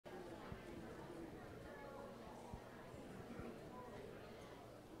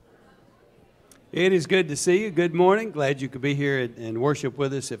It is good to see you. Good morning. Glad you could be here and worship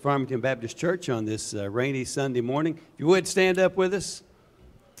with us at Farmington Baptist Church on this rainy Sunday morning. If you would, stand up with us.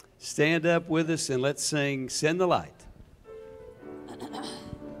 Stand up with us and let's sing Send the Light.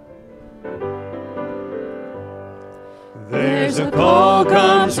 There's a call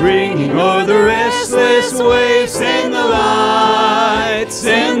comes ringing o'er the restless waves. Send the light,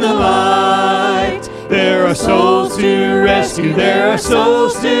 send the light. There are souls to rescue, there are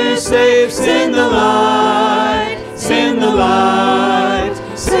souls to save. Send the light, send the light,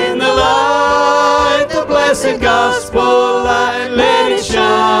 send the light. The blessed gospel light, let it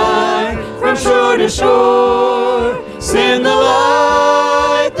shine from shore to shore. Send the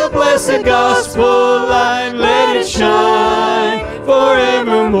light, the blessed gospel light, let it shine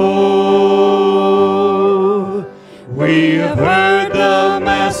forevermore. We have heard the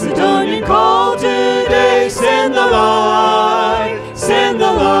Macedonian call today. Send the light, send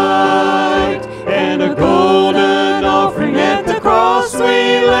the light, and a golden offering at the cross we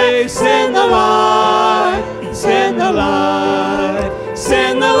lay. Send the light, send the light,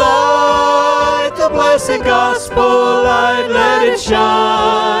 send the light. The blessed gospel light, let it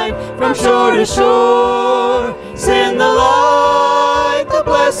shine from shore to shore. Send the light, the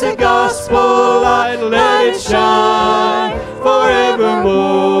blessed gospel light, let it shine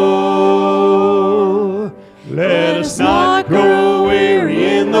forevermore. Let us not grow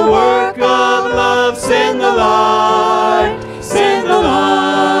weary in the work of love. Send the light, send the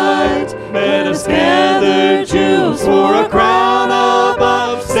light. Let us gather jewels for a crown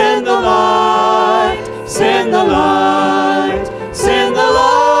above. Send the light, send the light, send the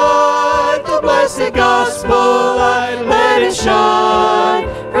light. The blessed gospel light, let it shine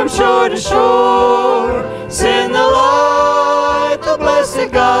from shore to shore. Send the light, the blessed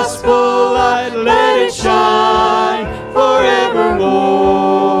gospel light, let it shine forevermore.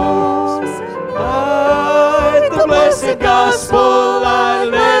 Light, the blessed gospel light,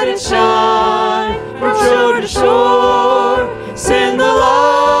 let it shine from shore to shore. Send the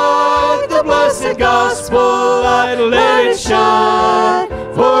light, the blessed gospel light, let it shine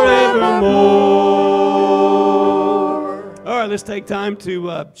forevermore. All right, let's take time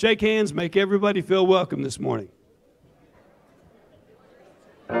to shake hands, make everybody feel welcome this morning.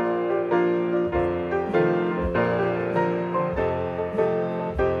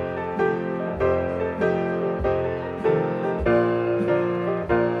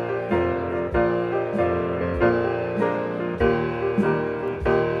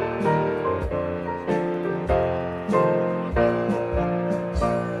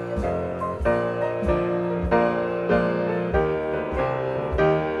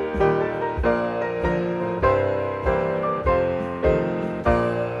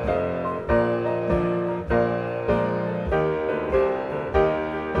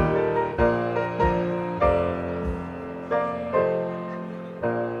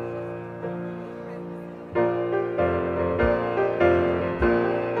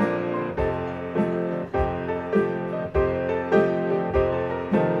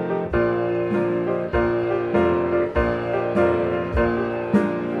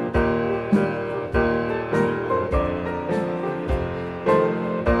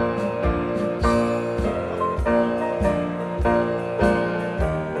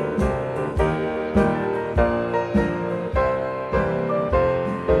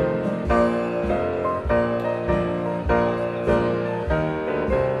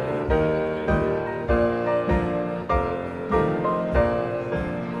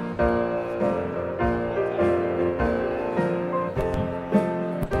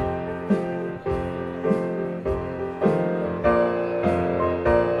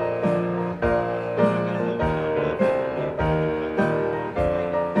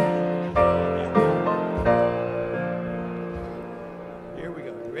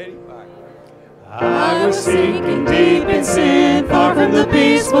 Sinking deep in sin, far from the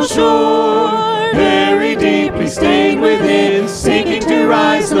peaceful shore, very deeply stained within, seeking to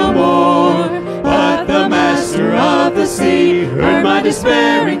rise no more. But the master of the sea heard my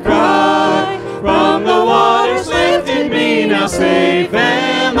despairing cry. From the waters lifted me, now safe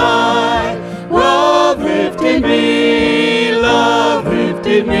am I. Love lifted me, love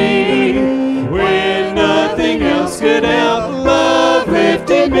lifted me. When nothing else could help, love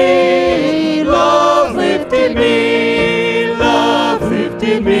lifted me, love lifted me, love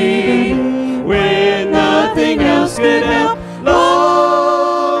lifted me. When nothing else could help,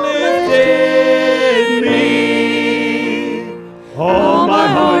 love lifted me. All my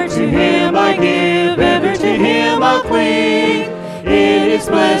heart to Him I give, ever to Him I'll cling. In His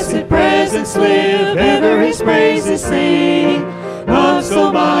blessed presence live, ever His praises sing. Love's so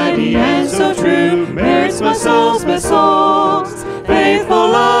mighty and so true, merits my soul's best songs. Faithful,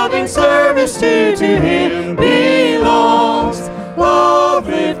 loving service to Him belongs. Love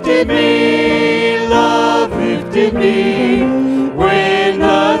lifted me, love lifted me, when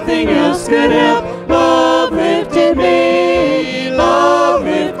nothing else could help. Love lifted me, love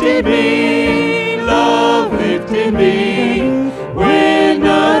lifted me, love lifted me, when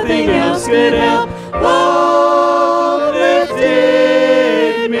nothing else could help. Love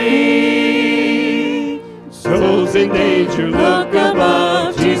lifted me. Souls in danger, look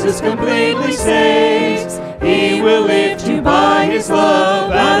above. Jesus completely saves. He will lift you by His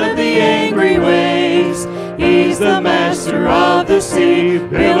love out of the angry waves. He's the master of the sea,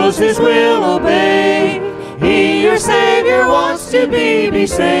 billows His will obey. He, your Savior, wants to be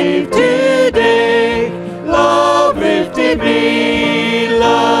saved today. Love lifted me,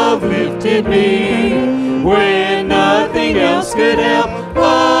 love lifted me, when nothing else could help.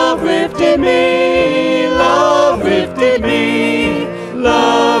 Love lifted me, love lifted me,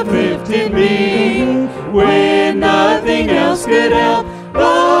 love lifted me, when nothing else could help.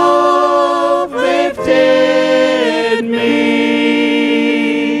 Love lifted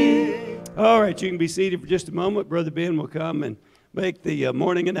me. All right, you can be seated for just a moment. Brother Ben will come and make the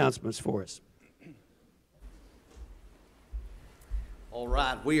morning announcements for us. All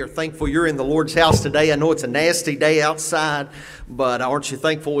right, we are thankful you're in the Lord's house today. I know it's a nasty day outside, but aren't you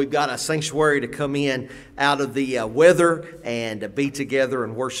thankful we've got a sanctuary to come in out of the weather and be together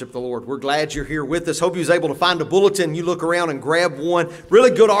and worship the Lord. We're glad you're here with us. Hope you was able to find a bulletin. You look around and grab one. Really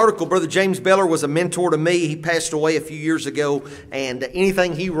good article. Brother James Beller was a mentor to me. He passed away a few years ago, and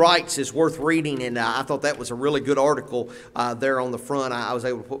anything he writes is worth reading, and I thought that was a really good article there on the front. I was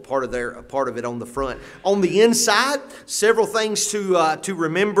able to put part of it on the front. On the inside, several things to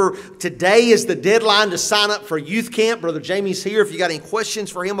remember. Today is the deadline to sign up for youth camp. Brother Jamie's here if you got any questions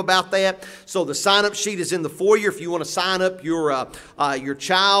for him about that. So the sign-up sheet is in the foyer. If you want to sign up your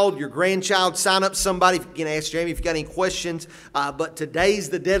child, your grandchild, sign up somebody. You can ask Jamie if you got any questions. But today's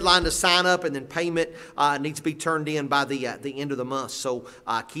the deadline to sign up, and then payment needs to be turned in by the end of the month. So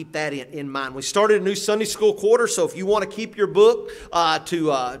keep that in mind. We started a new Sunday school quarter, so if you want to keep your book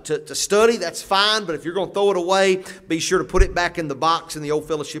to study, that's fine. But if you're going to throw it away, be sure to put it back in the box in the old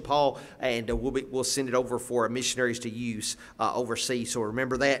fellowship hall, and we'll send it over for missionaries to use overseas. So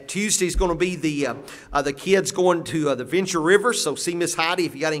remember that. Tuesday's going to be the kids going to the Venture River. So see Miss Heidi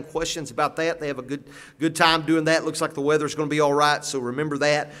if you got any questions about that. They have a good time doing that. Looks like the weather's going to be all right. So remember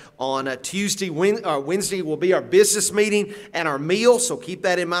that. On Wednesday will be our business meeting and our meal. So keep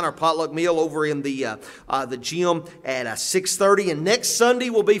that in mind. Our potluck meal over in the gym at 6:30. And next Sunday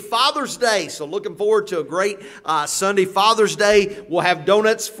will be Father's Day. So looking forward to a great Sunday. Father's Day. We'll have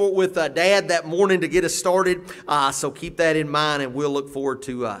donuts with Dad that morning to get us started. So keep that in mind, and we'll look forward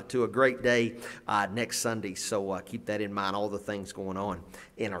to a great day next Sunday. So keep that in mind, all the things going on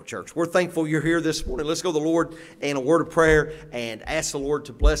in our church. We're thankful you're here this morning. Let's go to the Lord in a word of prayer and ask the Lord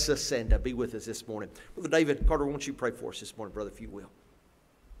to bless us and be with us this morning. Brother David Carter, won't you pray for us this morning, brother, if you will?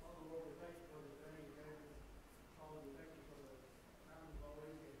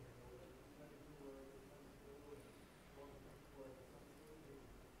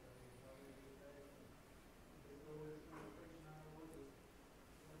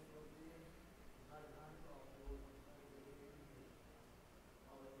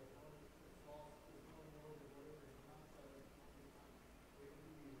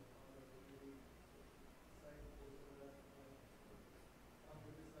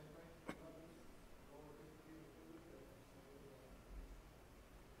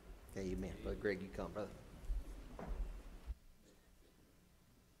 Amen. Brother Greg, you come, brother.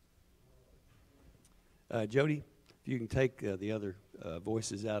 Jody, if you can take the other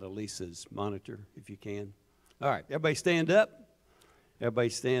voices out of Lisa's monitor, if you can. All right, everybody stand up. Everybody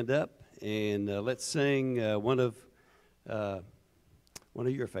stand up, and let's sing one of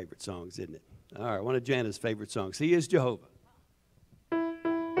your favorite songs, isn't it? All right, one of Jana's favorite songs. He is Jehovah.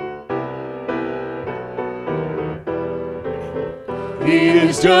 He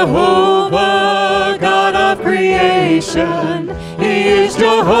is Jehovah, God of creation. He is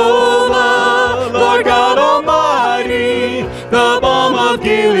Jehovah, Lord God Almighty, the balm of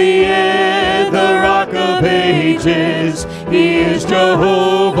Gilead, the rock of ages. He is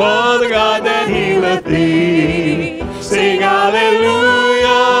Jehovah, the God that healeth thee. Sing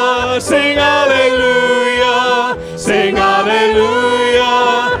hallelujah, sing hallelujah, sing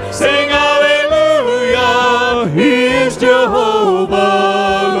hallelujah, sing hallelujah. He is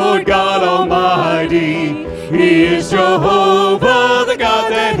Jehovah, Lord God Almighty. He is Jehovah, the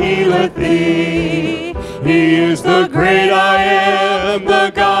God that healeth thee. He is the great I am,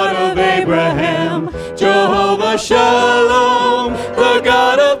 the God of Abraham. Jehovah Shalom, the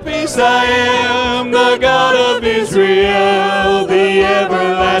God of peace I am, the God of Israel, the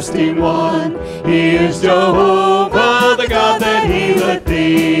everlasting one. He is Jehovah, the God that healeth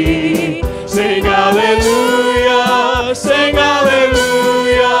thee. Sing hallelujah, sing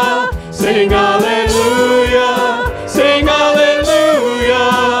hallelujah, sing hallelujah, sing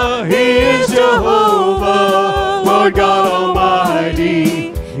hallelujah. He is Jehovah, Lord God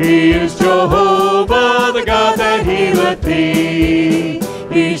Almighty. He is Jehovah, the God that healeth thee.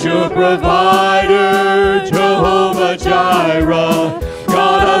 He's your provider, Jehovah Jireh,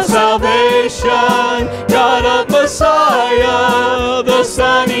 God of salvation, God of Messiah. The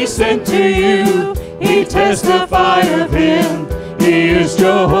Son He sent to you, He testified of Him. He is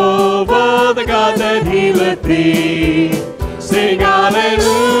Jehovah, the God that healeth thee. Sing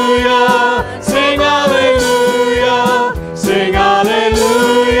hallelujah, sing hallelujah, sing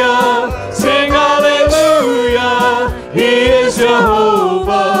hallelujah, sing hallelujah. He is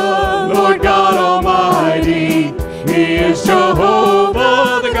Jehovah, Lord God Almighty. He is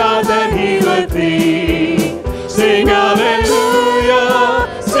Jehovah, the God that healeth thee. Sing hallelujah,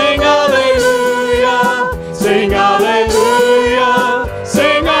 sing hallelujah, sing hallelujah,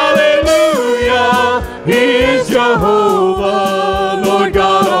 sing hallelujah. He is Jehovah, Lord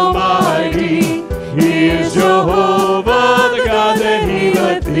God Almighty. He is Jehovah, the God that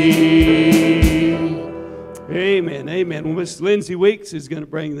healeth thee. Amen, amen. Well, Miss Lindsay Weeks is going to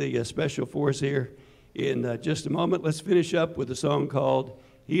bring the special for us here in just a moment. Let's finish up with a song called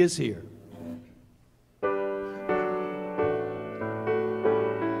He Is Here.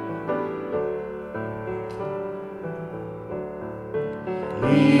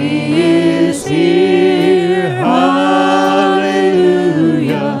 He is here, hallelujah.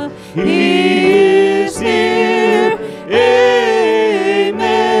 He is here, amen.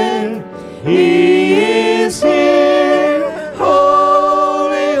 He is here,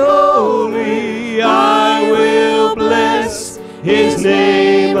 holy, holy. I will bless His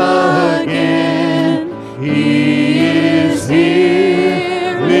name again. He is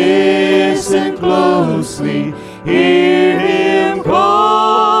here, listen closely, hear Him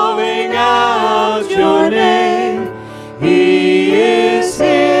calling out your name. He is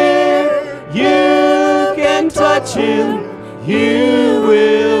here, you can touch Him, you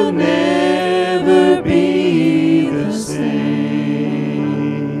will never be the same.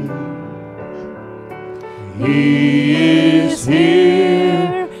 He is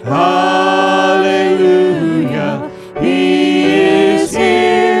here, hallelujah. He is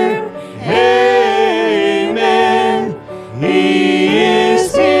here, amen. He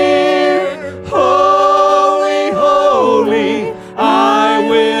is here, holy, holy. I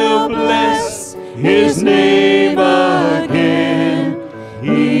will bless His name again.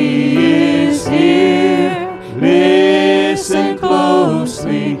 He is here, listen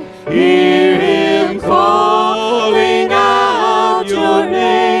closely, hear Him calling out your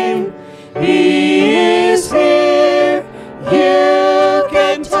name. He is here, you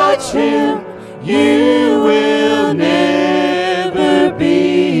can touch Him, you will never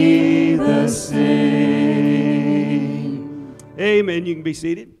be the same. Amen. You can be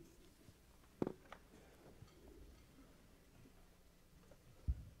seated.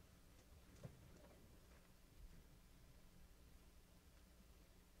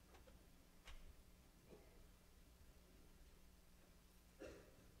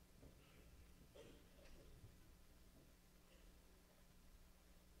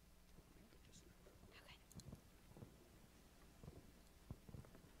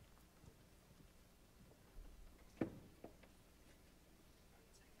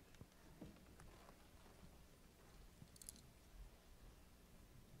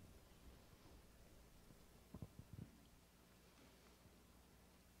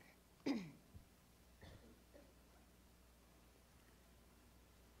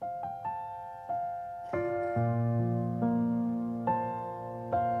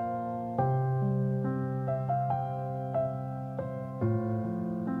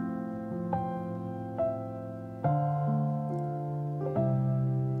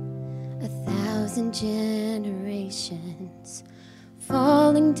 Generations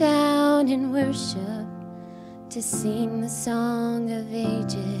falling down in worship to sing the song of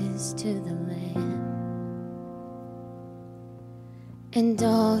ages to the Lamb. And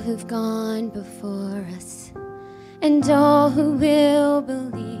all who've gone before us and all who will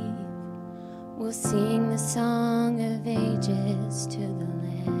believe will sing the song of ages to the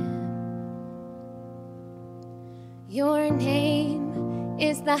Lamb. Your name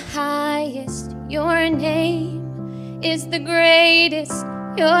is the highest. Your name is the greatest.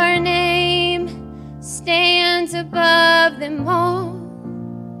 Your name stands above them all.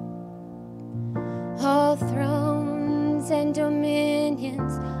 All thrones and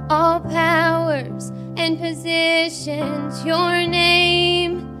dominions, all powers and positions, your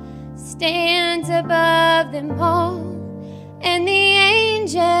name stands above them all. And the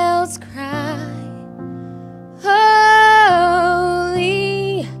angels cry, holy.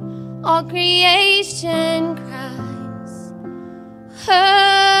 All creation cries,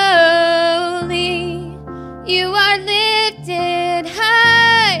 holy. You are lifted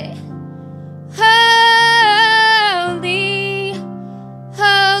high, holy,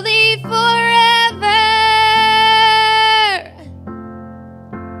 holy forever.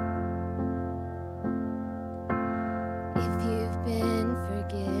 If you've been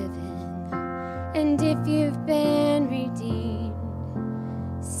forgiven and if you've been redeemed,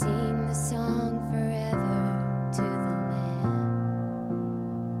 sing the song forever to the Lamb.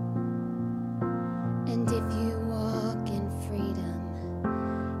 And if you walk in freedom,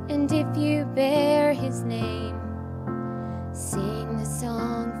 and if you bear His name, sing the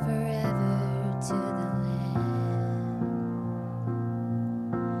song forever to the Lamb.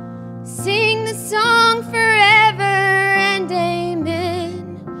 Sing the song forever and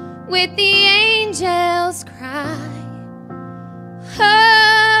amen, with the angels cry, holy.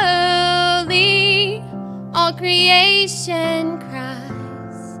 All creation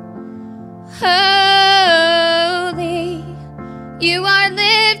cries, holy. You are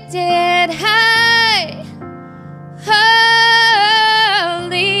lifted high,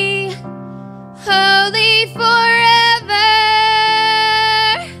 holy, holy forever.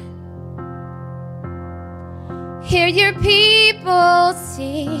 Hear your people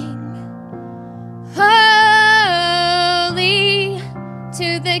sing, holy,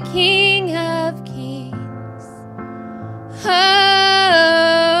 to the King of Kings.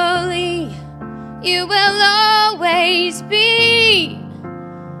 Holy, you will always be.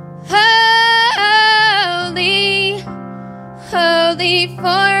 Holy, holy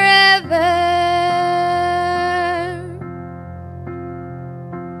forever.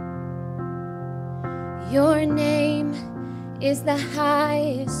 Your name is the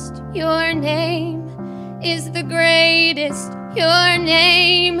highest. Your name is the greatest. Your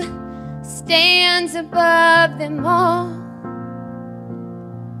name stands above them all.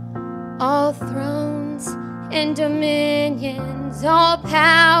 All thrones and dominions, all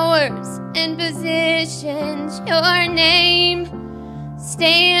powers and positions, your name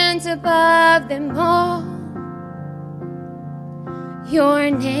stands above them all. Your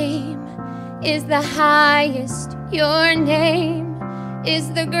name is the highest. Your name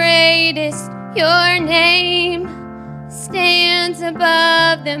is the greatest. Your name stands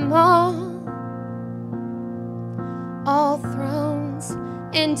above them all. All thrones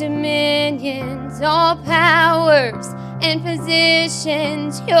and dominions, all powers and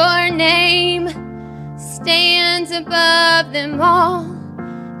positions, your name stands above them all.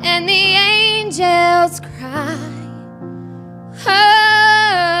 And the angels cry,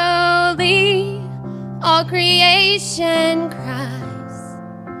 holy. All creation cries,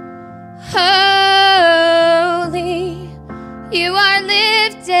 holy. You are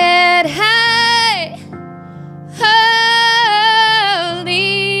lifted high,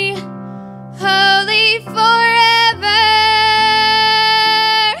 holy, holy forever.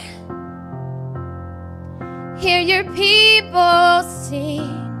 Hear your people sing,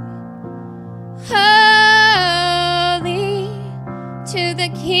 holy, to the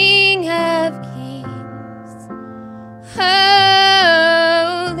King of Kings. Holy,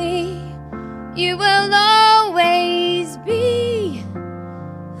 you will always be.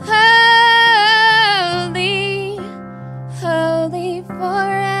 Holy, holy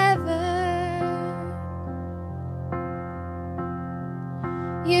forever.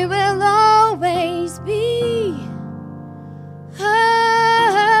 You will always be.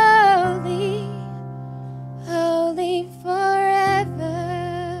 Holy, holy forever.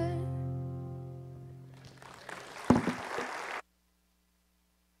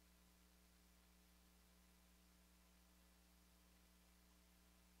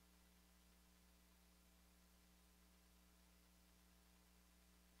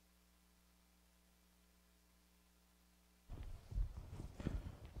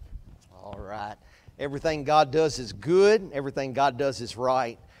 All right. Everything God does is good. Everything God does is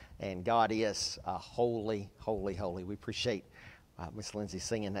right. And God is holy, holy, holy. We appreciate Miss Lindsay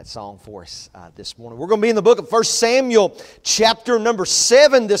singing that song for us this morning. We're going to be in the book of 1 Samuel chapter number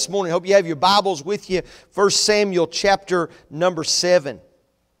 7 this morning. Hope you have your Bibles with you. 1 Samuel chapter number 7.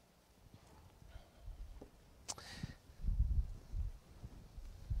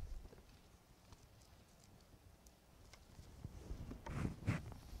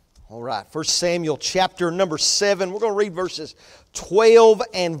 All right, 1 Samuel chapter number 7. We're going to read verses 12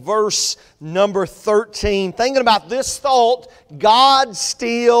 and verse number 13. Thinking about this thought, God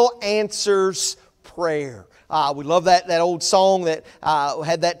still answers prayer. We love that old song that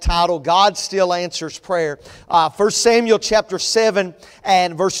had that title, God Still Answers Prayer. 1 Samuel chapter 7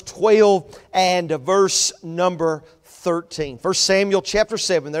 and verse 12 and verse number 13. 1 Samuel chapter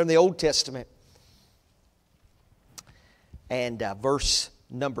 7, there in the Old Testament. And verse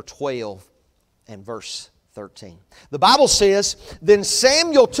number 12 and verse 13. The Bible says, Then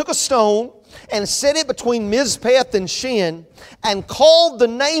Samuel took a stone and set it between Mizpeh and Shin and called the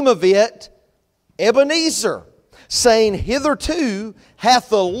name of it Ebenezer, saying, Hitherto hath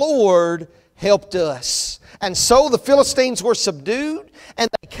the Lord helped us. And so the Philistines were subdued, and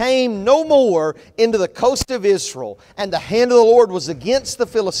they came no more into the coast of Israel. And the hand of the Lord was against the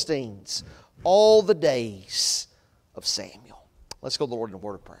Philistines all the days of Samuel. Let's go to the Lord in a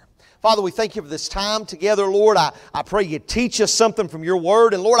word of prayer. Father, we thank You for this time together, Lord. I pray You teach us something from Your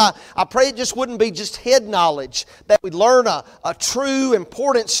Word. And Lord, I pray it just wouldn't be just head knowledge, that we'd learn a true,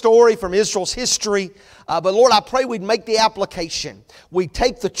 important story from Israel's history. But Lord, I pray we'd make the application. We'd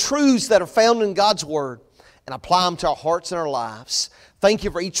take the truths that are found in God's Word and apply them to our hearts and our lives. Thank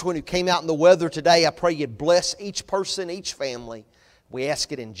You for each one who came out in the weather today. I pray You'd bless each person, each family. We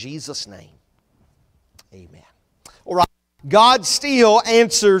ask it in Jesus' name. Amen. All right. God still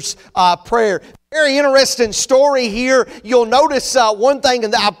answers prayer. Very interesting story here. You'll notice one thing,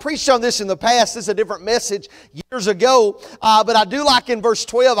 and I've preached on this in the past. This is a different message years ago. But I do like in verse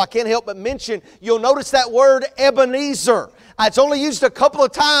 12, I can't help but mention, you'll notice that word Ebenezer. It's only used a couple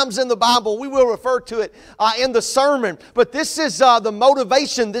of times in the Bible. We will refer to it in the sermon. But this is the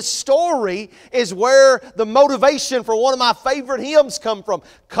motivation. This story is where the motivation for one of my favorite hymns come from.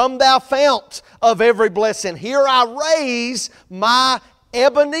 Come thou fount of every blessing. Here I raise my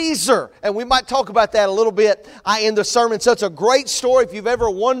Ebenezer. And we might talk about that a little bit in the sermon. So it's a great story. If you've ever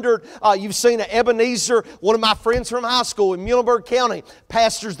wondered, you've seen an Ebenezer. One of my friends from high school in Muhlenberg County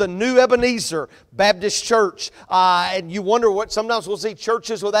pastors the New Ebenezer Baptist Church. And you wonder what, sometimes we'll see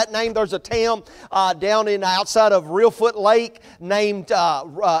churches with that name. There's a town down in outside of Reelfoot Lake named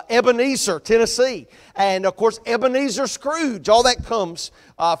Ebenezer, Tennessee. And of course, Ebenezer Scrooge. All that comes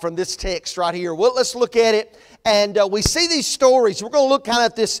from this text right here. Well, let's look at it. And we see these stories. We're going to look kind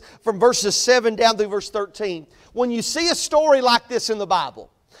of at this from verses 7 down through verse 13. When you see a story like this in the Bible,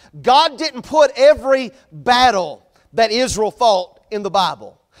 God didn't put every battle that Israel fought in the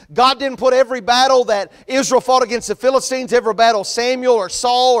Bible. God didn't put every battle that Israel fought against the Philistines, every battle Samuel or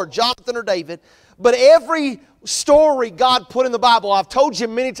Saul or Jonathan or David. But every story God put in the Bible, I've told you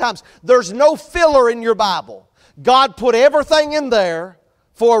many times, there's no filler in your Bible. God put everything in there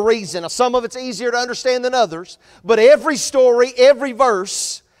for a reason. Now, some of it's easier to understand than others, but every story, every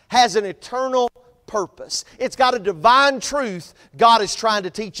verse has an eternal purpose. It's got a divine truth God is trying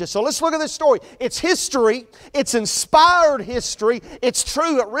to teach us. So let's look at this story. It's history. It's inspired history. It's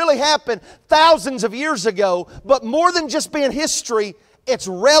true. It really happened thousands of years ago, but more than just being history, it's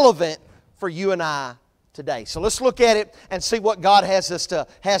relevant for you and I today. So let's look at it and see what God has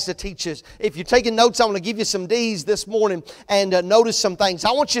to teach us. If you're taking notes, I want to give you some D's this morning and notice some things.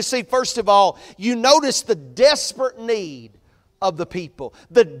 I want you to see, first of all, you notice the desperate need of the people.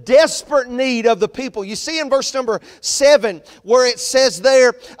 The desperate need of the people. You see in verse number 7 where it says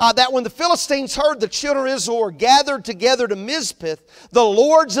there that when the Philistines heard the children of Israel were gathered together to Mizpeh, the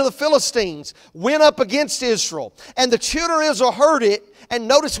lords of the Philistines went up against Israel. And the children of Israel heard it, and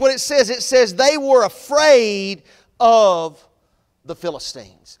notice what it says. It says they were afraid of the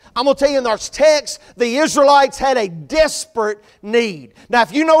Philistines. I'm going to tell you in our text, the Israelites had a desperate need. Now,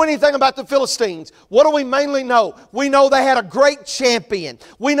 if you know anything about the Philistines, what do we mainly know? We know they had a great champion.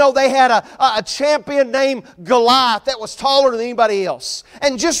 We know they had a champion named Goliath that was taller than anybody else.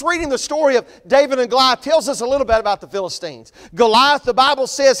 And just reading the story of David and Goliath tells us a little bit about the Philistines. Goliath, the Bible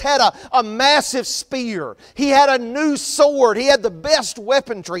says, had a massive spear. He had a new sword. He had the best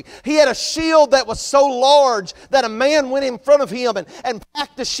weaponry. He had a shield that was so large that a man went in front of him and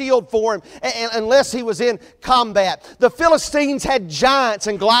packed a shield for him unless he was in combat. The Philistines had giants,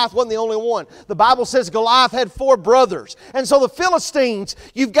 and Goliath wasn't the only one. The Bible says Goliath had 4 brothers. And so the Philistines,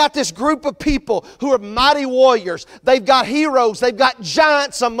 you've got this group of people who are mighty warriors. They've got heroes. They've got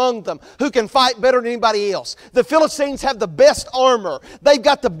giants among them who can fight better than anybody else. The Philistines have the best armor. They've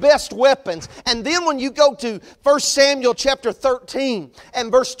got the best weapons. And then when you go to 1 Samuel chapter 13 and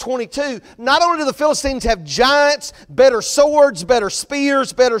verse 22, not only do the Philistines have giants, better swords, better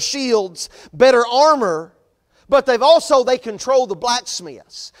spears, better shields, better armor, But they control the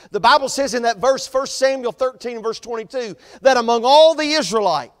blacksmiths. The Bible says in that verse, 1 Samuel 13 and verse 22, that among all the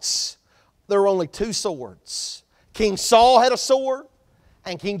Israelites, there were only 2 swords. King Saul had a sword,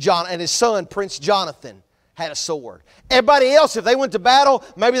 and and his son, Prince Jonathan, had a sword. Everybody else, if they went to battle,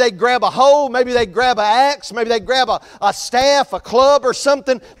 maybe they'd grab a hoe, maybe they'd grab an axe, maybe they'd grab a staff, a club or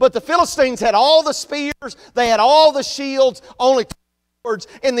something. But the Philistines had all the spears, they had all the shields, only 2 swords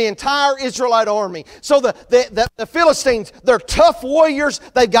in the entire Israelite army. So the Philistines, they're tough warriors.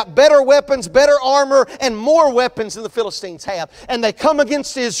 They've got better weapons, better armor, and more weapons than the Philistines have. And they come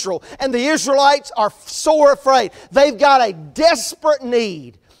against Israel. And the Israelites are sore afraid. They've got a desperate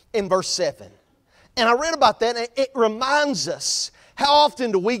need in verse 7. And I read about that, and it reminds us, how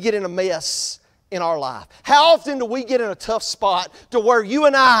often do we get in a mess in our life? How often do we get in a tough spot to where you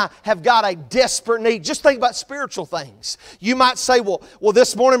and I have got a desperate need? Just think about spiritual things. You might say, well,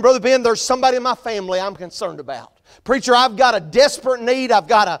 this morning, Brother Ben, there's somebody in my family I'm concerned about. Preacher, I've got a desperate need. I've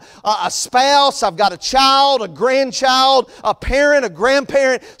got a spouse, I've got a child, a grandchild, a parent, a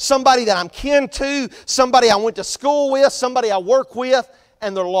grandparent, somebody that I'm kin to, somebody I went to school with, somebody I work with,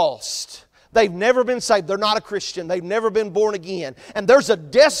 and they're lost. They've never been saved. They're not a Christian. They've never been born again. And there's a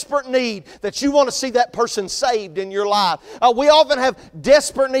desperate need that you want to see that person saved in your life. We often have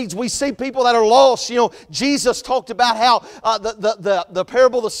desperate needs. We see people that are lost. You know, Jesus talked about how the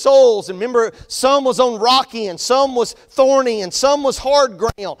parable of the souls. And remember, some was on rocky and some was thorny and some was hard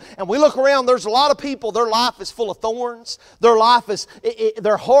ground. And we look around, there's a lot of people, their life is full of thorns. Their life is,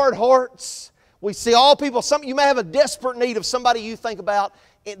 they're hard hearts. We see all people. You may have a desperate need of somebody you think about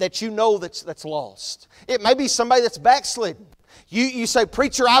that you know that's lost. It may be somebody that's backslidden. You say,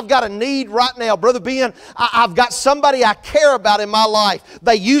 preacher, I've got a need right now. Brother Ben, I've got somebody I care about in my life.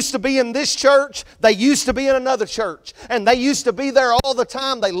 They used to be in this church. They used to be in another church. And they used to be there all the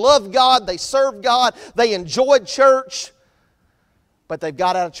time. They loved God. They served God. They enjoyed church. But they've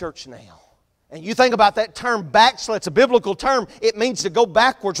got out of church now. And you think about that term backslid. It's a biblical term. It means to go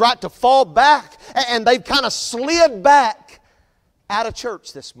backwards, right? To fall back. And they've kind of slid back out of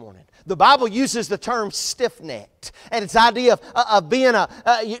church this morning. The Bible uses the term stiff-necked. And it's the idea of being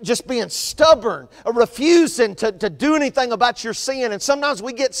just being stubborn, refusing to do anything about your sin. And sometimes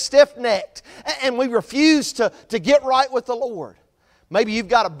we get stiff-necked and we refuse to get right with the Lord. Maybe you've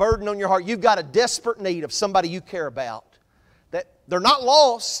got a burden on your heart. You've got a desperate need of somebody you care about. That they're not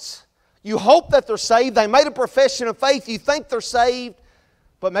lost. You hope that they're saved. They made a profession of faith. You think they're saved.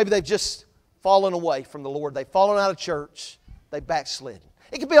 But maybe they've just fallen away from the Lord. They've fallen out of church. They backslid.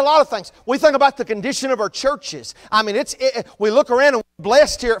 It could be a lot of things. We think about the condition of our churches. I mean, we look around and we're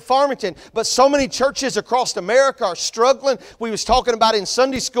blessed here at Farmington, but so many churches across America are struggling. We was talking about in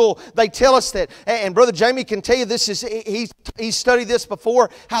Sunday school, they tell us that, and Brother Jamie can tell you this, he's studied this before,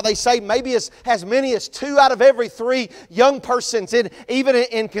 how they say maybe as many as 2 out of every 3 young persons, even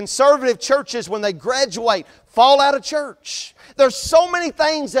in conservative churches, when they graduate, fall out of church. There's so many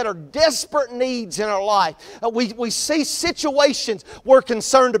things that are desperate needs in our life. We see situations we're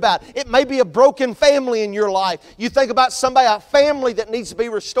concerned about. It may be a broken family in your life. You think about a family that needs to be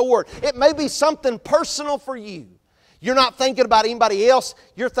restored. It may be something personal for you. You're not thinking about anybody else.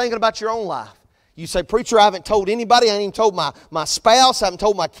 You're thinking about your own life. You say, preacher, I haven't told anybody. I ain't even told my spouse. I haven't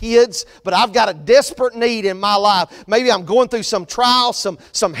told my kids. But I've got a desperate need in my life. Maybe I'm going through some trial, some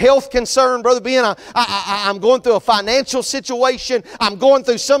health concern. Brother Ben, I'm going through a financial situation. I'm going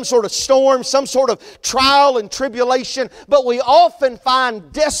through some sort of storm, some sort of trial and tribulation. But we often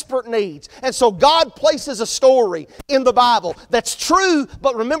find desperate needs. And so God places a story in the Bible that's true.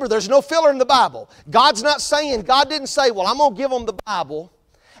 But remember, there's no filler in the Bible. God didn't say, well, I'm going to give them the Bible,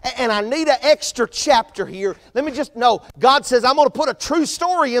 and I need an extra chapter here. God says, I'm going to put a true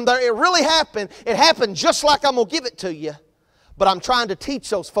story in there. It really happened. It happened just like I'm going to give it to you. But I'm trying to teach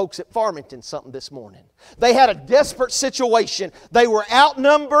those folks at Farmington something this morning. They had a desperate situation. They were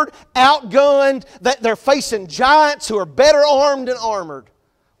outnumbered, outgunned. They're facing giants who are better armed and armored.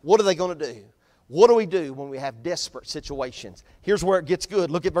 What are they going to do? What do we do when we have desperate situations? Here's where it gets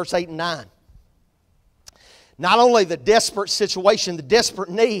good. Look at verse 8 and 9. Not only the desperate situation, the desperate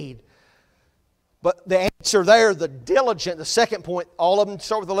need, but the answer there, the second point, all of them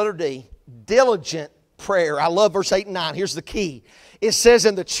start with the letter D, diligent prayer. I love verse 8 and 9. Here's the key. It says,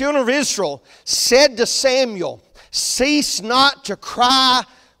 and the children of Israel said to Samuel, cease not to cry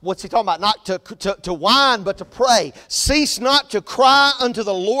what's he talking about? Not to whine, but to pray. Cease not to cry unto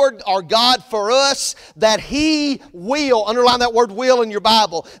the Lord our God for us, that He will, underline that word will in your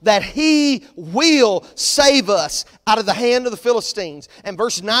Bible, that He will save us out of the hand of the Philistines. And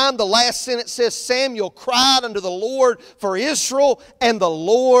verse 9, the last sentence says, Samuel cried unto the Lord for Israel, and the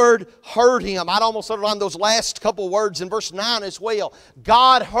Lord heard him. I'd almost underline those last couple words in verse 9 as well.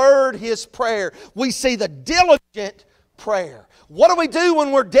 God heard his prayer. We see the diligent prayer. What do we do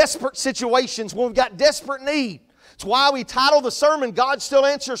when we're desperate situations, when we've got desperate need? It's why we title the sermon, God Still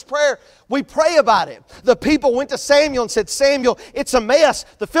Answers Prayer. We pray about it. The people went to Samuel and said, Samuel, it's a mess.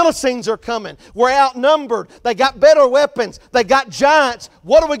 The Philistines are coming. We're outnumbered. They got better weapons. They got giants.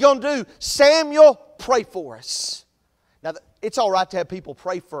 What are we going to do? Samuel, pray for us. Now, it's all right to have people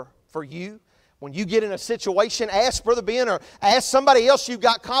pray for you. When you get in a situation, ask Brother Ben or ask somebody else you've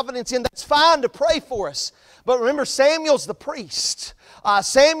got confidence in. That's fine to pray for us. But remember, Samuel's the priest.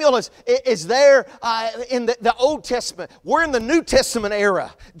 Samuel is there in the Old Testament. We're in the New Testament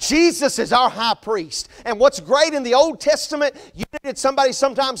era. Jesus is our high priest. And what's great in the Old Testament, you needed somebody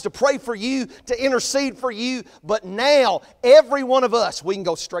sometimes to pray for you, to intercede for you. But now, every one of us, we can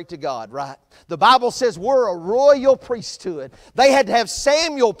go straight to God, right? The Bible says we're a royal priesthood. They had to have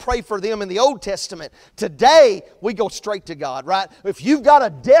Samuel pray for them in the Old Testament. Today, we go straight to God, right? If you've got a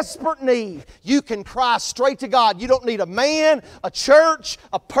desperate need, you can cry straight to God. You don't need a man, a church,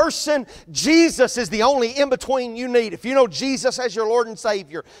 a person. Jesus is the only in-between you need. If you know Jesus as your Lord and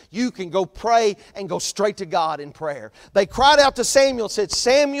Savior, you can go pray and go straight to God in prayer. They cried out to Samuel and said,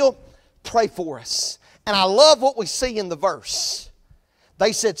 Samuel, pray for us. And I love what we see in the verse.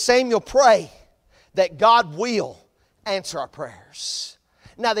 They said, Samuel, pray that God will answer our prayers.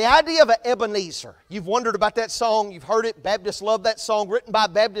 Now, the idea of an Ebenezer, you've wondered about that song, you've heard it, Baptists love that song, written by a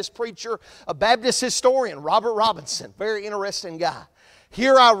Baptist preacher, a Baptist historian, Robert Robinson, very interesting guy.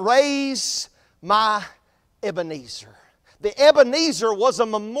 Here I raise my Ebenezer. The Ebenezer was a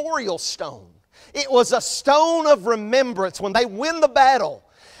memorial stone. It was a stone of remembrance. When they win the battle,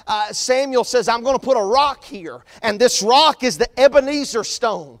 Samuel says, I'm going to put a rock here, and this rock is the Ebenezer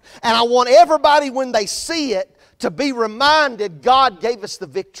stone. And I want everybody, when they see it, to be reminded God gave us the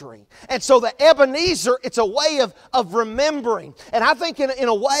victory. And so the Ebenezer, it's a way of remembering. And I think in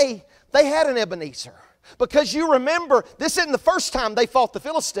a way, they had an Ebenezer. Because you remember, this isn't the first time they fought the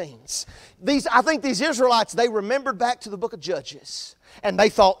Philistines. I think these Israelites, they remembered back to the book of Judges. And they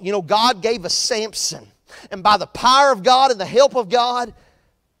thought, God gave us Samson. And by the power of God and the help of God,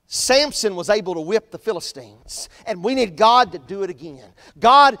 Samson was able to whip the Philistines. And we need God to do it again.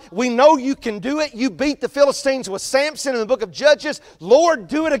 God, we know you can do it. You beat the Philistines with Samson in the book of Judges. Lord,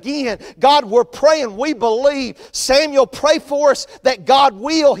 do it again. God, we're praying. We believe. Samuel, pray for us that God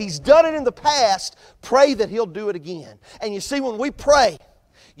will. He's done it in the past. Pray that He'll do it again. And you see, when we pray,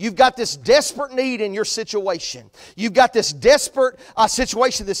 you've got this desperate need in your situation. You've got this desperate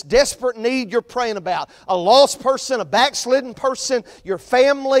situation, this desperate need you're praying about. A lost person, a backslidden person, your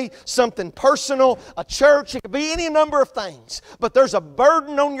family, something personal, a church. It could be any number of things. But there's a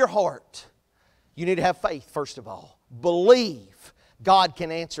burden on your heart. You need to have faith, first of all. Believe God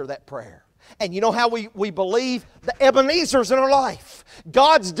can answer that prayer. And you know how we believe? The Ebenezer's in our life.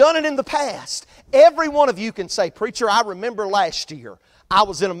 God's done it in the past. Every one of you can say, Preacher, I remember last year I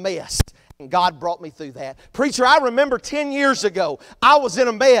was in a mess, and God brought me through that. Preacher, I remember 10 years ago, I was in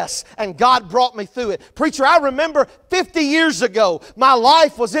a mess, and God brought me through it. Preacher, I remember 50 years ago, my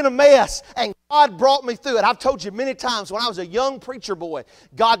life was in a mess, and God brought me through it. I've told you many times, when I was a young preacher boy,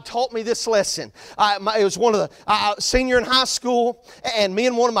 God taught me this lesson. It was one of the senior in high school, and me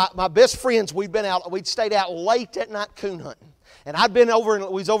and one of my best friends, we'd stayed out late that night coon hunting. And we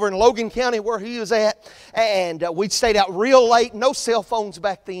was over in Logan County where he was at, and we'd stayed out real late. No cell phones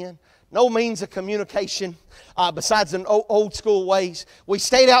back then, no means of communication besides the old school ways. We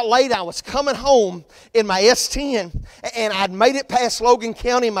stayed out late. I was coming home in my S10, and I'd made it past Logan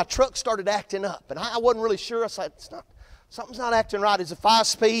County, and my truck started acting up. And I wasn't really sure. I said, something's not acting right. It's a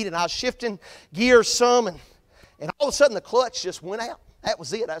 5-speed, and I was shifting gears some, and all of a sudden the clutch just went out. That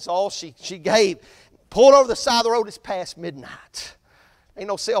was it. That's all she gave. Pulled over the side of the road. It's past midnight. Ain't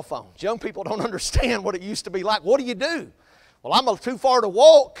no cell phones. Young people don't understand what it used to be like. What do you do? Well, I'm too far to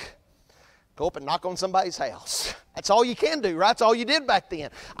walk. Go up and knock on somebody's house. That's all you can do, right? That's all you did back then.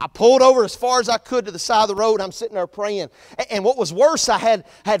 I pulled over as far as I could to the side of the road. I'm sitting there praying. And what was worse, I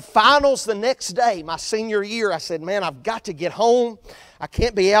had finals the next day, my senior year. I said, man, I've got to get home. I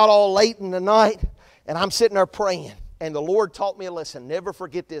can't be out all late in the night. And I'm sitting there praying. And the Lord taught me a lesson. Never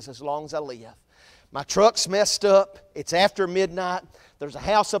forget this as long as I live. My truck's messed up. It's after midnight. There's a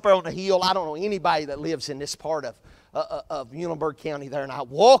house up there on the hill. I don't know anybody that lives in this part of Muhlenberg County there, and I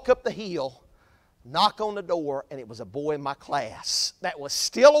walk up the hill, knock on the door, and it was a boy in my class that was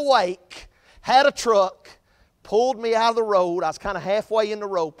still awake, had a truck, pulled me out of the road. I was kind of halfway in the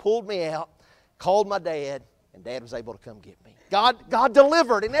road, pulled me out, called my dad, and Dad was able to come get me. God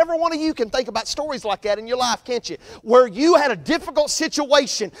delivered. And every one of you can think about stories like that in your life, can't you? Where you had a difficult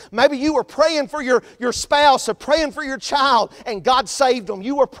situation. Maybe you were praying for your spouse or praying for your child, and God saved them.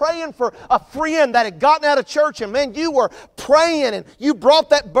 You were praying for a friend that had gotten out of church, and man, you were praying, and you brought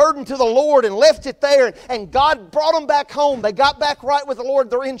that burden to the Lord and left it there, and God brought them back home. They got back right with the Lord.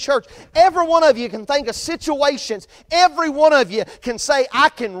 They're in church. Every one of you can think of situations. Every one of you can say, I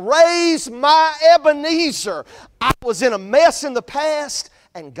can raise my Ebenezer. I was in a mess in the past,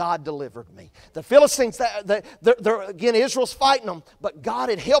 and God delivered me. The Philistines, again, Israel's fighting them, but God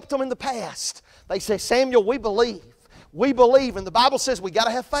had helped them in the past. They say, Samuel, we believe. We believe. And the Bible says we got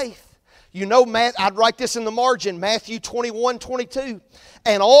to have faith. You know, I'd write this in the margin, Matthew 21:22.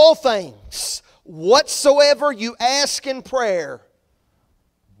 And all things, whatsoever you ask in prayer,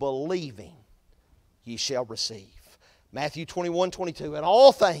 believing, ye shall receive. Matthew 21:22. And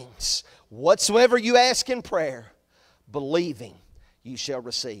all things, whatsoever you ask in prayer, believing, you shall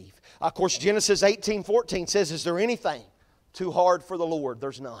receive. Of course, Genesis 18:14 says, is there anything too hard for the Lord?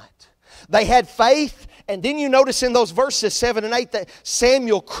 There's not. They had faith, and then you notice in those verses 7 and 8 that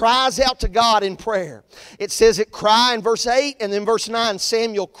Samuel cries out to God in prayer. It says it cry in verse 8, and then verse 9,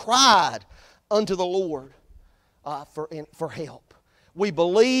 Samuel cried unto the Lord for help. We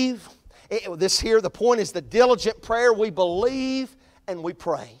believe. The point is the diligent prayer. We believe and we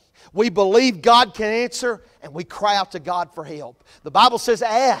pray. We believe God can answer, and we cry out to God for help. The Bible says,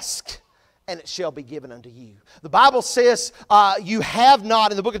 ask, and it shall be given unto you. The Bible says, you have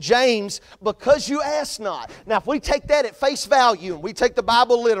not, in the book of James, because you ask not. Now, if we take that at face value, and we take the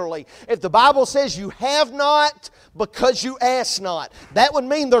Bible literally, if the Bible says you have not because you ask not, that would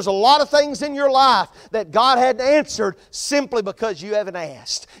mean there's a lot of things in your life that God hadn't answered simply because you haven't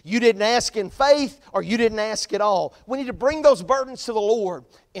asked. You didn't ask in faith, or you didn't ask at all. We need to bring those burdens to the Lord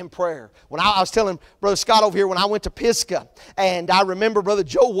in prayer. When I was telling Brother Scott over here, when I went to Pisgah, and I remember Brother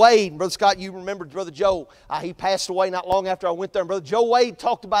Joe Wade. Brother Scott, you remember Brother Joe. He passed away not long after I went there. And Brother Joe Wade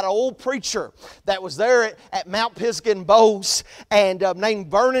talked about an old preacher that was there at Mount Pisgah in Bose, and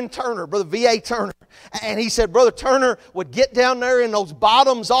named Vernon Turner, Brother V.A. Turner. And he said Brother Turner would get down there in those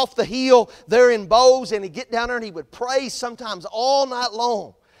bottoms off the hill there in Bose, and he'd get down there and he would pray sometimes all night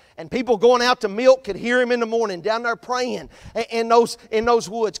long. And people going out to milk could hear him in the morning down there praying in those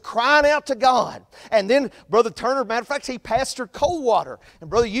woods, crying out to God. And then Brother Turner, matter of fact, he pastored Coldwater. And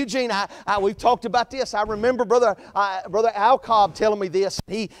Brother Eugene, we've talked about this. I remember Brother Al Cobb telling me this.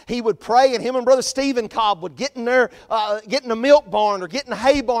 He would pray, and him and Brother Stephen Cobb would get in there, get in the milk barn or get in the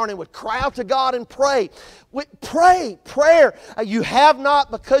hay barn, and would cry out to God and pray. Prayer. You have not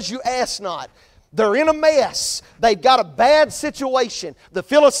because you ask not. They're in a mess. They've got a bad situation. The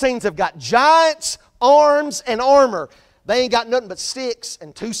Philistines have got giants, arms, and armor. They ain't got nothing but sticks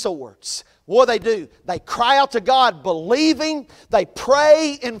and 2 swords. What do? They cry out to God believing. They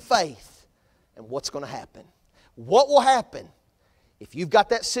pray in faith. And what's going to happen? What will happen if you've got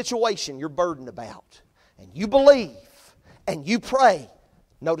that situation you're burdened about, and you believe and you pray?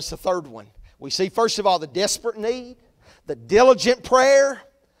 Notice the third one. We see, first of all, the desperate need, the diligent prayer,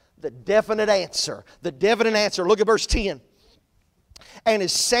 the definite answer. The definite answer. Look at verse 10. And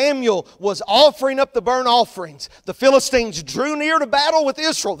as Samuel was offering up the burnt offerings, the Philistines drew near to battle with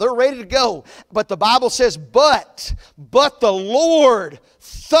Israel. They're ready to go. But the Bible says, but the Lord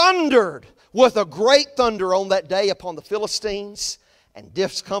thundered with a great thunder on that day upon the Philistines, and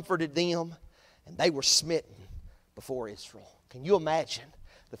discomforted them, and they were smitten before Israel. Can you imagine?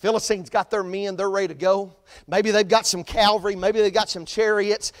 The Philistines got their men, they're ready to go. Maybe they've got some cavalry, maybe they've got some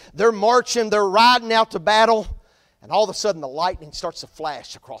chariots. They're marching, they're riding out to battle. And all of a sudden the lightning starts to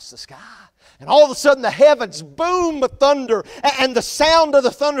flash across the sky. And all of a sudden the heavens boom with thunder. And the sound of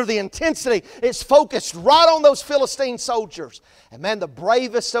the thunder, the intensity, is focused right on those Philistine soldiers. And man, the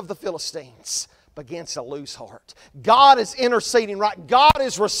bravest of the Philistines begins to lose heart. God is interceding, right? God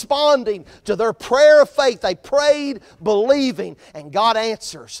is responding to their prayer of faith. They prayed believing, and God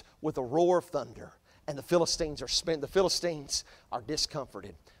answers with a roar of thunder. And the Philistines are spent. The Philistines are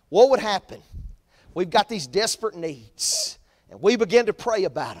discomforted. What would happen? We've got these desperate needs, and we begin to pray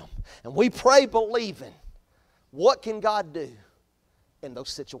about them. And we pray believing. What can God do in those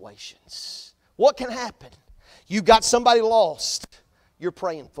situations? What can happen? You've got somebody lost you're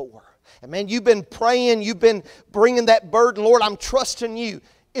praying for. And man, you've been praying, you've been bringing that burden. Lord, I'm trusting you.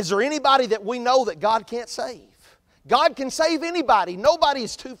 Is there anybody that we know that God can't save? God can save anybody. Nobody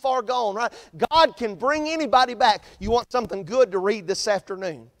is too far gone, right? God can bring anybody back. You want something good to read this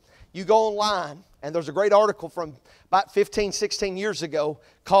afternoon? You go online, and there's a great article from about 15, 16 years ago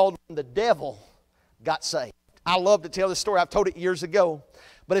called "The Devil Got Saved." I love to tell this story. I've told it years ago.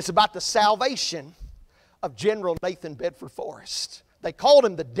 But it's about the salvation of General Nathan Bedford Forrest. They called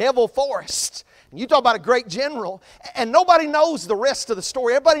him the Devil Forrest. And you talk about a great general, and nobody knows the rest of the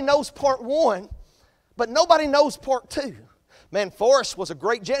story. Everybody knows part one, but nobody knows part two. Man, Forrest was a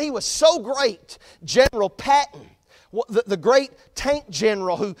great general. He was so great. General Patton, the great tank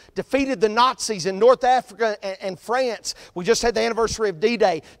general who defeated the Nazis in North Africa and France. We just had the anniversary of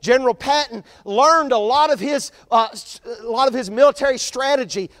D-Day. General Patton learned a lot of his military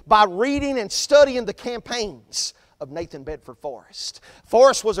strategy by reading and studying the campaigns of Nathan Bedford Forrest.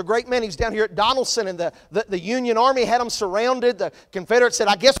 Forrest was a great man. He was down here at Donelson, and the Union Army had him surrounded. The Confederates said,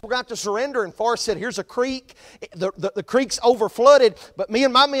 "I guess we're going to have to surrender." And Forrest said, "Here's a creek. The creek's overflooded, but me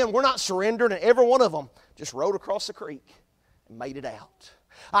and my men, we're not surrendering." And every one of them just rode across the creek and made it out.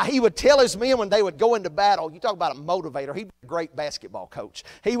 He would tell his men when they would go into battle, you talk about a motivator, he'd be a great basketball coach.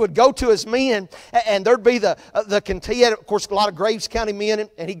 He would go to his men, and there'd be he had, of course, a lot of Graves County men,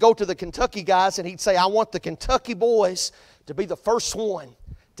 and he'd go to the Kentucky guys, and he'd say, "I want the Kentucky boys to be the first one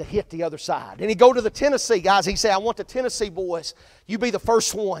to hit the other side." And he'd go to the Tennessee guys, he'd say, "I want the Tennessee boys, you be the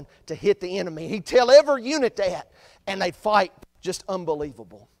first one to hit the enemy." He'd tell every unit that, and they'd fight just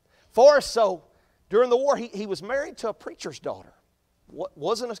unbelievable. Forrest, so during the war, he was married to a preacher's daughter.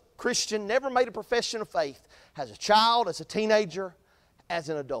 Wasn't a Christian, never made a profession of faith. Has a child, as a teenager, as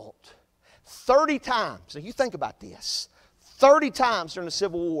an adult. 30 times, now you think about this, 30 times during the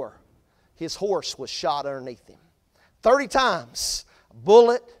Civil War, his horse was shot underneath him. 30 times, a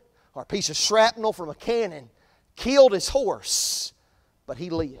bullet or a piece of shrapnel from a cannon killed his horse, but he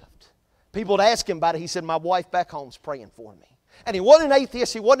lived. People would ask him about it. He said, "My wife back home's praying for me." And he wasn't an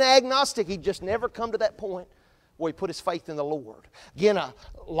atheist, he wasn't agnostic, he'd just never come to that point where he put his faith in the Lord. Again, a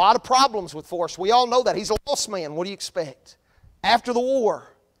lot of problems with Forrest. We all know that. He's a lost man. What do you expect? After the war,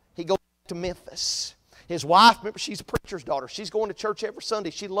 he goes back to Memphis. His wife, remember, she's a preacher's daughter. She's going to church every Sunday.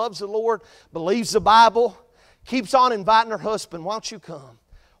 She loves the Lord, believes the Bible, keeps on inviting her husband, "Why don't you come?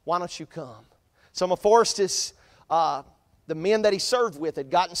 Why don't you come?" Some of Forrest's, the men that he served with had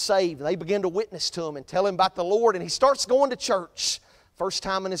gotten saved, and they began to witness to him and tell him about the Lord, and he starts going to church. First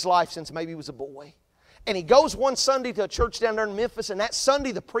time in his life since maybe he was a boy. And he goes one Sunday to a church down there in Memphis, and that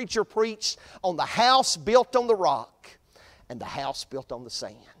Sunday the preacher preached on the house built on the rock and the house built on the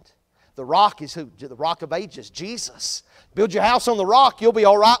sand. The rock is who? The rock of ages, Jesus. Build your house on the rock, you'll be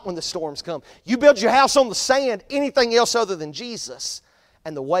all right when the storms come. You build your house on the sand, anything else other than Jesus,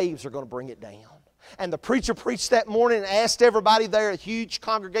 and the waves are going to bring it down. And the preacher preached that morning and asked everybody there, a huge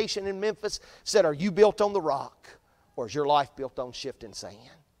congregation in Memphis, said, "Are you built on the rock, or is your life built on shifting sand?"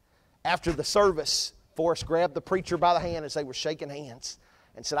 After the service, Forrest grabbed the preacher by the hand as they were shaking hands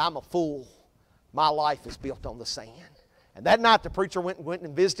and said, "I'm a fool. My life is built on the sand." And that night the preacher went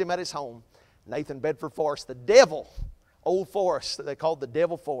and visited him at his home. Nathan Bedford Forrest, the devil, old Forrest that they called the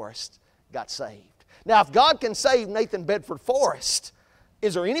Devil Forrest, got saved. Now if God can save Nathan Bedford Forrest,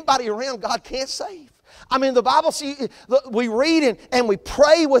 is there anybody around God can't save? I mean, the Bible, we read and we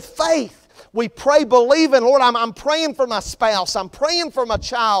pray with faith. We pray believing, "Lord, I'm praying for my spouse. I'm praying for my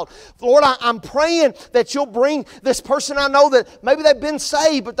child. Lord, I'm praying that you'll bring this person I know that maybe they've been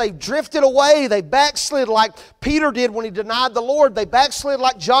saved, but they've drifted away. They backslid like Peter did when he denied the Lord. They backslid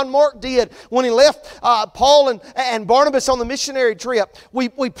like John Mark did when he left Paul and Barnabas on the missionary trip." We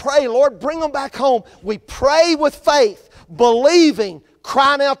pray, "Lord, bring them back home." We pray with faith, believing,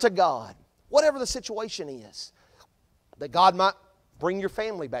 crying out to God, whatever the situation is, that God might bring your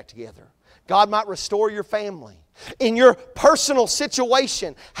family back together. God might restore your family. In your personal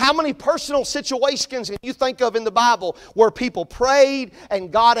situation, how many personal situations can you think of in the Bible where people prayed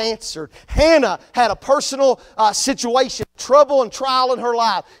and God answered? Hannah had a personal situation, trouble and trial in her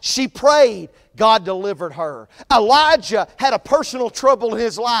life. She prayed, God delivered her. Elijah had a personal trouble in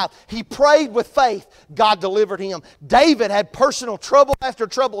his life. He prayed with faith. God delivered him. David had personal trouble after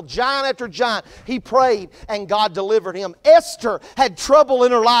trouble, giant after giant. He prayed and God delivered him. Esther had trouble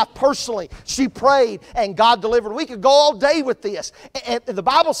in her life personally. She prayed and God delivered. We could go all day with this. And the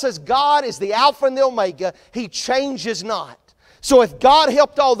Bible says God is the Alpha and the Omega. He changes not. So if God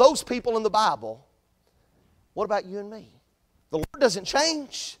helped all those people in the Bible, what about you and me? The Lord doesn't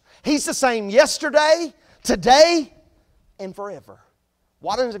change. He's the same yesterday, today, and forever.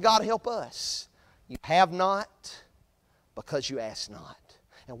 Why doesn't God help us? You have not because you ask not.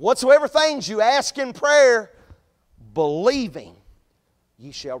 And whatsoever things you ask in prayer, believing,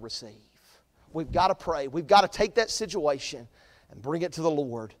 ye shall receive. we've got to pray. We've got to take that situation and bring it to the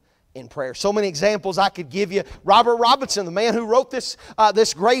Lord in prayer. So many examples I could give you. Robert Robinson, the man who wrote this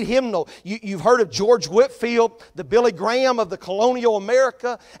great hymnal. You've heard of George Whitefield, the Billy Graham of the colonial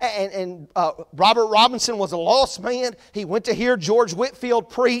America. And Robert Robinson was a lost man. He went to hear George Whitefield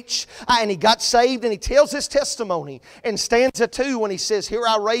preach, and he got saved, and he tells his testimony in stanza 2 when he says, "Here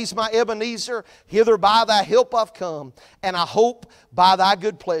I raise my Ebenezer, hither by thy help I've come, and I hope by thy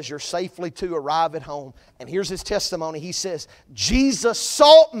good pleasure safely to arrive at home." And here's his testimony. He says, "Jesus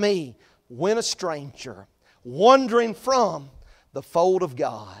sought me when a stranger, wandering from the fold of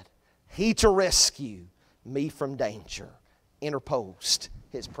God, He to rescue me from danger interposed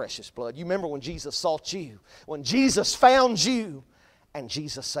His precious blood." You remember when Jesus sought you, when Jesus found you, and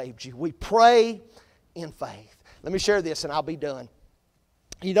Jesus saved you. We pray in faith. Let me share this and I'll be done.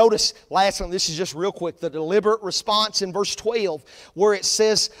 You notice, last one, this is just real quick, the deliberate response in verse 12, where it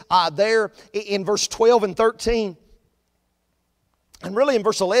says there in verse 12 and 13, and really in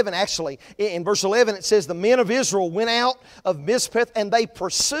verse 11 actually, in verse 11 it says, "The men of Israel went out of Mizpeh and they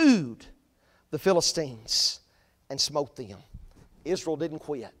pursued the Philistines and smote them." Israel didn't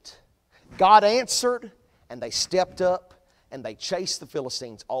quit. God answered, and they stepped up and they chased the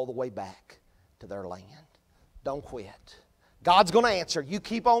Philistines all the way back to their land. Don't quit. God's going to answer. You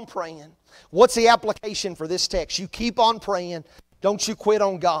keep on praying. What's the application for this text? You keep on praying. Don't you quit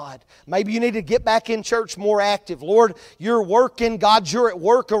on God. Maybe you need to get back in church more active. Lord, you're working. God, you're at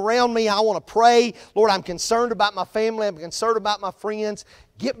work around me. I want to pray. Lord, I'm concerned about my family. I'm concerned about my friends.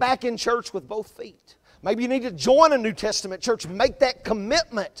 Get back in church with both feet. Maybe you need to join a New Testament church. Make that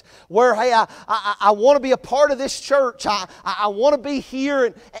commitment where, hey, I want to be a part of this church. I want to be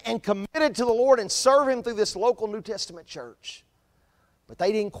here and committed to the Lord and serve Him through this local New Testament church. But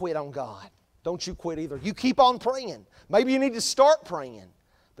they didn't quit on God. Don't you quit either. You keep on praying. Maybe you need to start praying.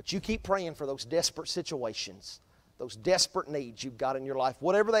 But you keep praying for those desperate situations, those desperate needs you've got in your life.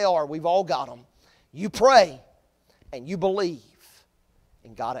 Whatever they are, we've all got them. You pray and you believe,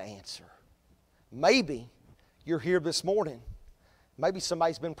 and God will answer. Maybe you're here this morning. Maybe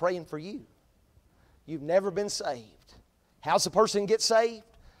somebody's been praying for you. You've never been saved. How's a person get saved?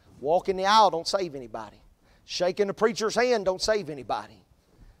 Walking the aisle don't save anybody. Shaking the preacher's hand don't save anybody.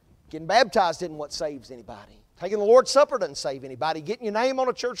 Getting baptized isn't what saves anybody. Taking the Lord's Supper doesn't save anybody. Getting your name on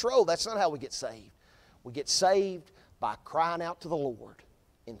a church roll, that's not how we get saved. We get saved by crying out to the Lord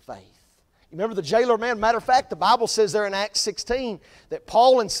in faith. You remember the jailer man? Matter of fact, the Bible says there in Acts 16 that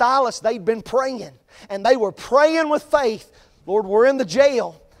Paul and Silas, they'd been praying. And they were praying with faith. Lord, we're in the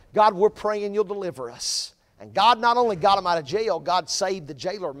jail. God, we're praying you'll deliver us. And God not only got them out of jail, God saved the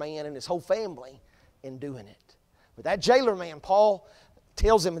jailer man and his whole family in doing it. But that jailer man, Paul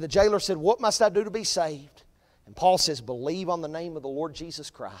tells him, and the jailer said, "What must I do to be saved?" And Paul says, "Believe on the name of the Lord Jesus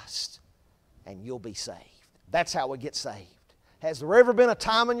Christ and you'll be saved." That's how we get saved. Has there ever been a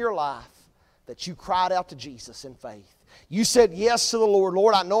time in your life that you cried out to Jesus in faith? You said yes to the Lord.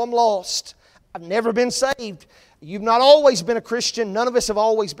 Lord, I know I'm lost. I've never been saved. You've not always been a Christian. None of us have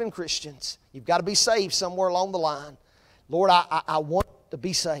always been Christians. You've got to be saved somewhere along the line. Lord, I want to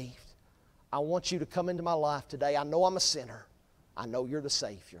be saved. I want you to come into my life today. I know I'm a sinner. I know you're the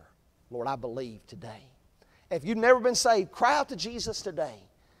Savior. Lord, I believe today. If you've never been saved, cry out to Jesus today,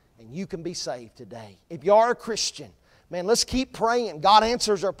 and you can be saved today. If you are a Christian, man, let's keep praying. God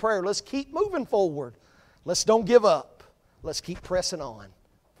answers our prayer. Let's keep moving forward. Let's don't give up. Let's keep pressing on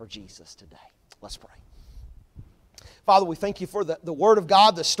for Jesus today. Let's pray. Father, we thank you for the Word of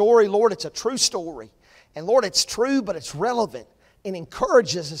God, the story. Lord, it's a true story. And Lord, it's true, but it's relevant and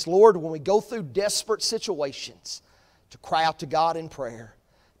encourages us, Lord, when we go through desperate situations, to cry out to God in prayer,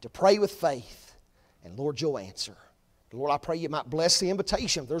 to pray with faith, and Lord, you'll answer. Lord, I pray you might bless the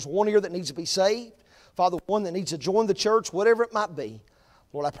invitation. If there's one here that needs to be saved, Father, one that needs to join the church, whatever it might be,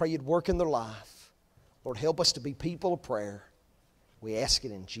 Lord, I pray you'd work in their life. Lord, help us to be people of prayer. We ask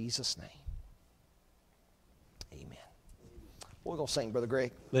it in Jesus' name. Amen. We're going to sing, Brother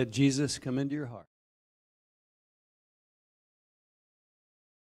Greg. Let Jesus come into your heart.